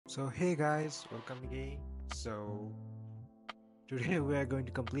So hey guys, welcome again. So today we are going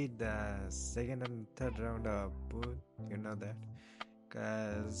to complete the second and third round of boot. You know that,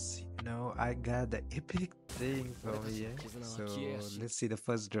 cause I got the epic thing from here. So let's see the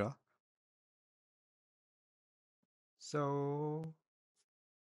first draw. So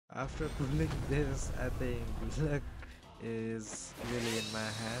after pulling this, I think luck is really in my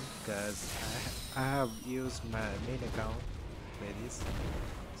hand, cause I have used my main account for this.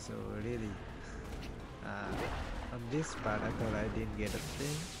 So really. On this part, I thought I didn't get a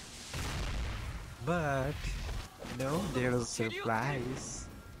thing, but there was a surprise.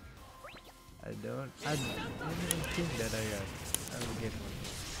 I didn't even think that I will get one.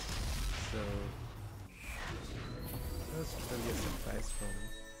 So it was totally a surprise for me.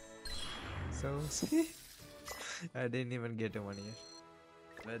 So see, I didn't even get a one yet.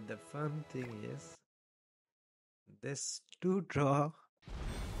 But the fun thing is, this two draw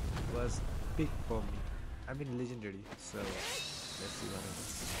was big for me. I mean legendary. So let's see what it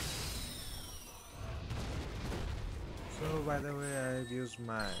is. So by the way, I've used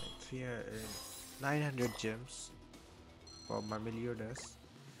my 900 gems for my meliodas.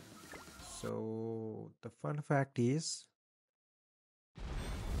 So the fun fact is,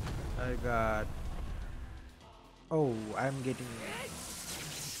 I got. Oh, I'm getting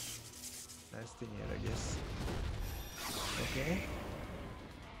nice thing here, I guess. Okay,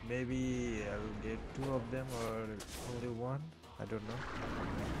 maybe I'll get two of them or only one. I don't know.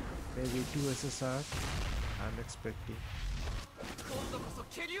 Maybe two SSR. I'm expecting.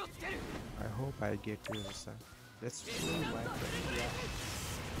 I hope I get two SSR. Let's see my friend. Yeah.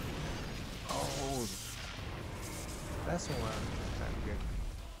 Oh, that's one. I'm good.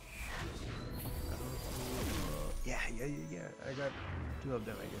 Yeah. I got two of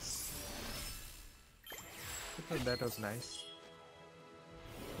them, I guess. I thought that was nice.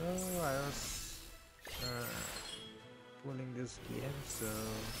 So I was pulling this game, so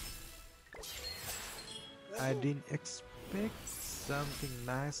I didn't expect something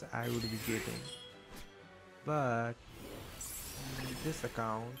nice I would be getting. But this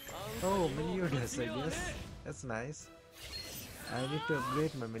account, oh, meliodas, I guess. That's nice. I need to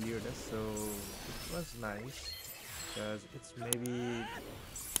upgrade my meliodas, so it was nice because it's maybe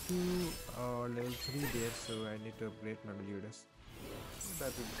 2 or level 3 there, so I need to upgrade my meliodas. So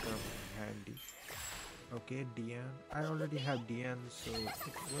that would come handy. Okay, Dian. I already have Dian, so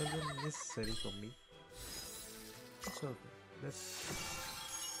it wasn't necessary for me. It's okay. Let's.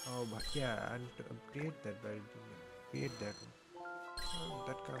 Oh, but yeah, I need to upgrade that, but I didn't upgrade that one. Oh,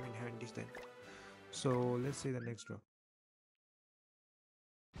 that come in handy then. So let's see the next draw.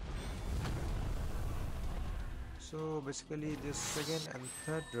 So basically, this second and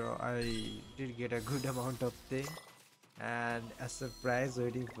third draw, I did get a good amount of thing, and a surprise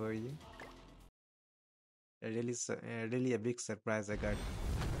waiting for you. Really a big surprise I got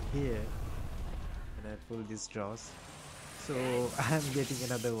here when I pull these draws. So I'm getting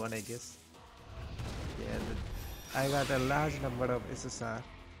another one, I guess. Yeah, I got a large number of SSR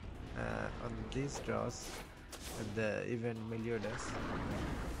on these draws at the event meliodas.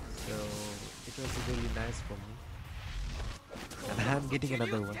 So it was really nice for me. And I'm getting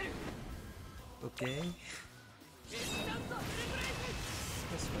another one. Okay. This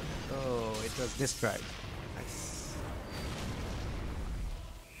one. Oh, it was described. Nice.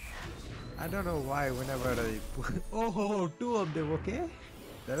 I don't know why whenever I put oh, two of them, okay?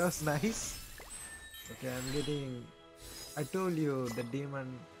 That was nice. Okay, I'm getting. I told you the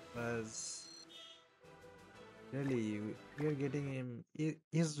demon was really. We're getting him.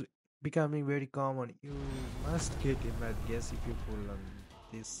 He's becoming very common. You must get him, I guess, if you pull on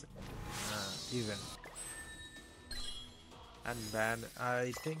this event. And ban.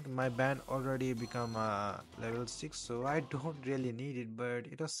 I think my ban already become level 6, so I don't really need it, but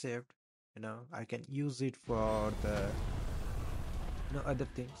it was saved. I can use it for the other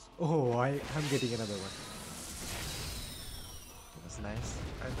things. Oh, I'm getting another one. That's nice.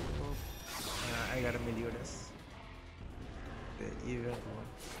 I hope I got a meliodas. The event one.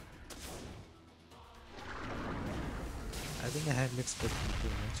 I think I haven't expected too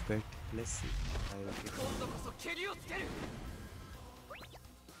much, but let's see. I will get.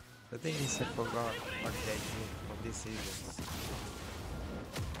 The thing is, I forgot what I need for this event.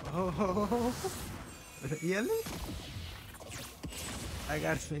 Oh, really? I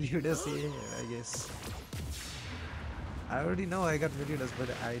got meliodas here, I guess. I already know I got meliodas, but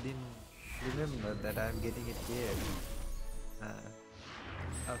I didn't remember that I'm getting it here.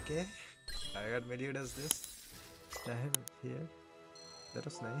 Okay, I got meliodas this time here. That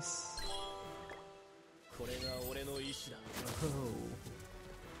was nice. Oh.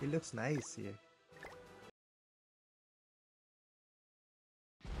 It looks nice here.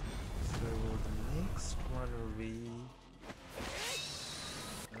 So the next one will be,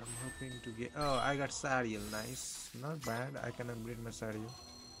 I'm hoping to get, oh, I got Sariel, nice, not bad. I can upgrade my Sariel.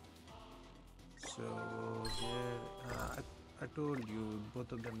 So here, I told you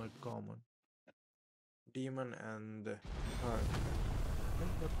both of them are common, demon and heart.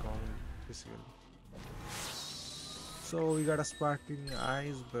 Not common basically. So we got a sparkling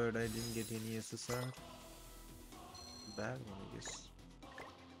eyes, but I didn't get any SSR. Bad one, I guess.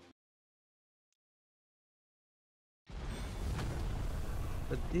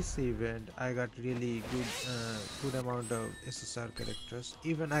 But this event, I got really good amount of SSR characters.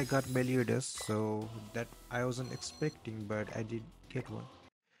 Even I got meliodas, so that I wasn't expecting, but I did get one.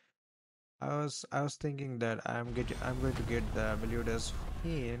 I was thinking that I'm going to get the meliodas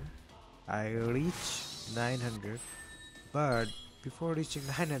when I reach 900, but before reaching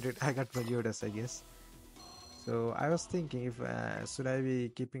 900, I got meliodas, I guess. So I was thinking if should I be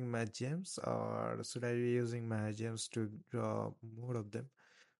keeping my gems or should I be using my gems to draw more of them?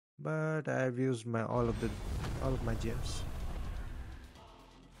 But I've used my all of my gems.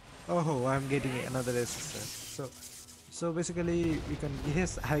 Oh, I'm getting another SSR. So basically you can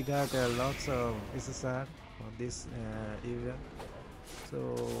guess I got lots of SSR on this event.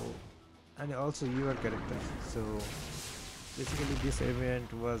 So and also your characters. So basically this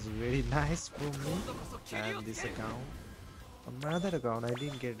event was very nice for me and this account. On my other account I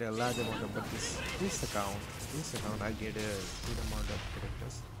didn't get a large amount of, but this account I get a good amount of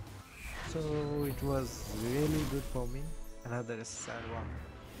characters. So it was really good for me. Another SSR one.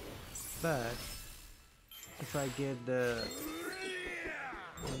 But if I get the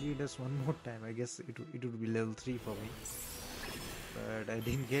meliodas one more time, I guess it would be level 3 for me. But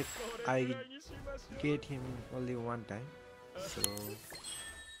I get him only one time. So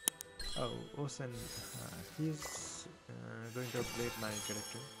oh, Osen, he's going to upgrade my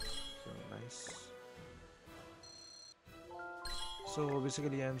character. So nice. So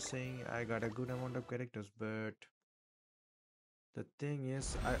basically I'm saying I got a good amount of characters, but the thing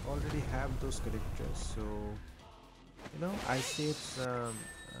is I already have those characters, so I saved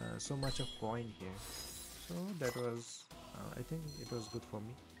so much of coin here. So that was I think it was good for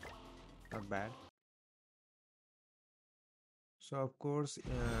me, not bad. So of course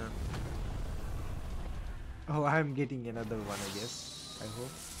oh, I'm getting another one, I guess, I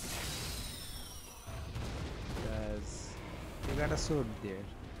hope, because you got a sword there.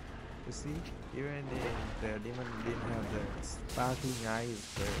 You see, even the demon didn't have the sparkling eyes,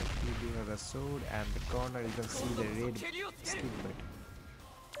 but he do have a sword, and the corner you can see the red skin button.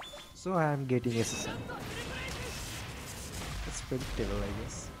 So I am getting SSR. It's predictable, I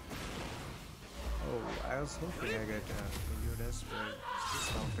guess. Oh, I was hoping I get meliodas, but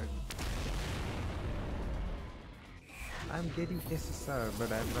discounted. I'm getting SSR,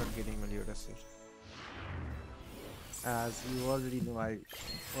 but I'm not getting meliodas here. As you already know, I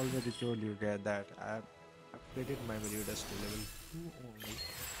already told you guys that I've upgraded my meliodas to level 2 only.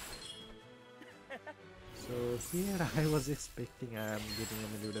 So here I was expecting I'm getting a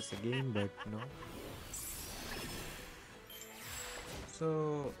meliodas again, but no.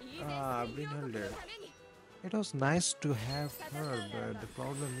 So Brynhilde, it was nice to have her, but the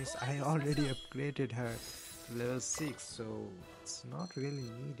problem is I already upgraded her to level 6, so it's not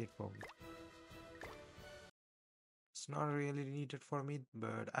really needed for me. It's not really needed for me,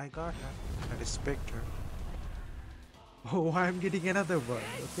 but I got her. I respect her. Oh, I'm getting another one,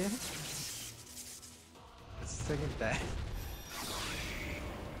 okay? It's the second time.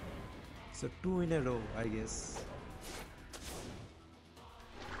 So 2 in a row, I guess.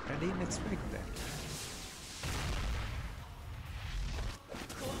 I didn't expect that.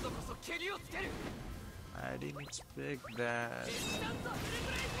 I didn't expect that.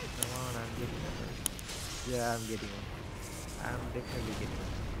 Come on, I'm getting one. Yeah, I'm getting one. I'm definitely getting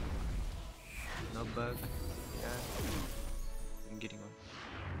one. No bug. Yeah, I'm getting one.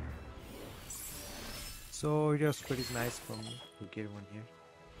 So it was pretty nice for me to get one here.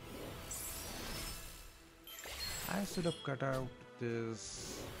 I should have cut out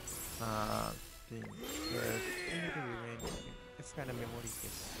this thing, but it's kind of memory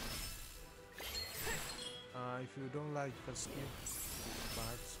case. If you don't like, you can skip these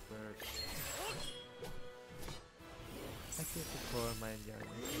parts, but I kept it for my enjoyment,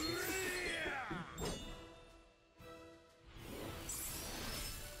 I guess.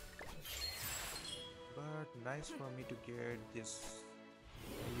 But nice for me to get this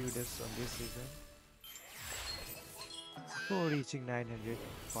meliodas on this event before reaching 900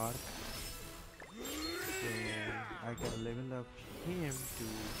 mark. So I can level up him to,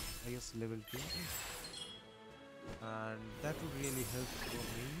 I guess, level 2, and that would really help for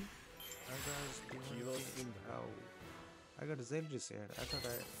me. I got Demon King. Oh, I got Zeldris here. I thought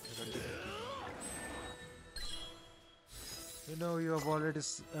I got Demon King. You know, you have already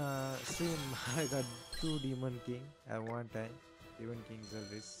seen I got 2 Demon King at one time. Demon King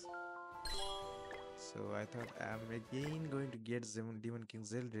Zeldris. So I thought I'm again going to get Demon King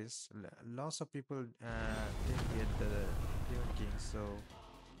Zeldris. Lots of people didn't get the Demon King, so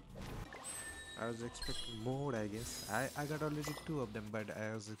I was expecting more, I guess. I got already 2 of them, but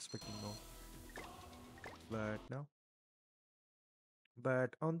I was expecting more. But no.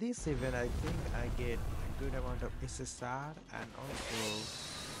 But on this event, I think I get a good amount of SSR, and also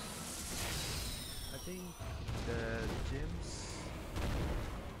I think the gems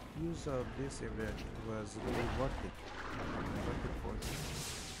use of this event was really worth it. Worth it for me.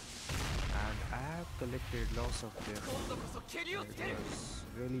 And I have collected lots of them. It was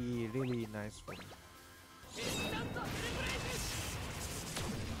really nice for me. So,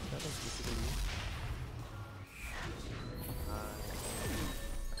 that was basically it.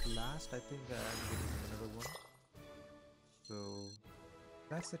 At last, I think I'm getting another one. So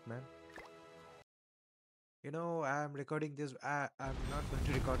that's it, man. You know, I'm recording this. I'm not going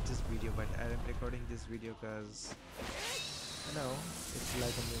to record this video, but I'm recording this video because you know it's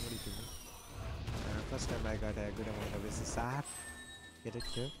like a memory to me. First time I got a good amount of SSR, get it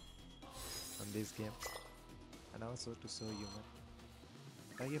too, on this game, and also to show you, man.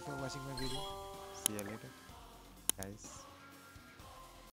 Thank you for watching my video. See you later, guys.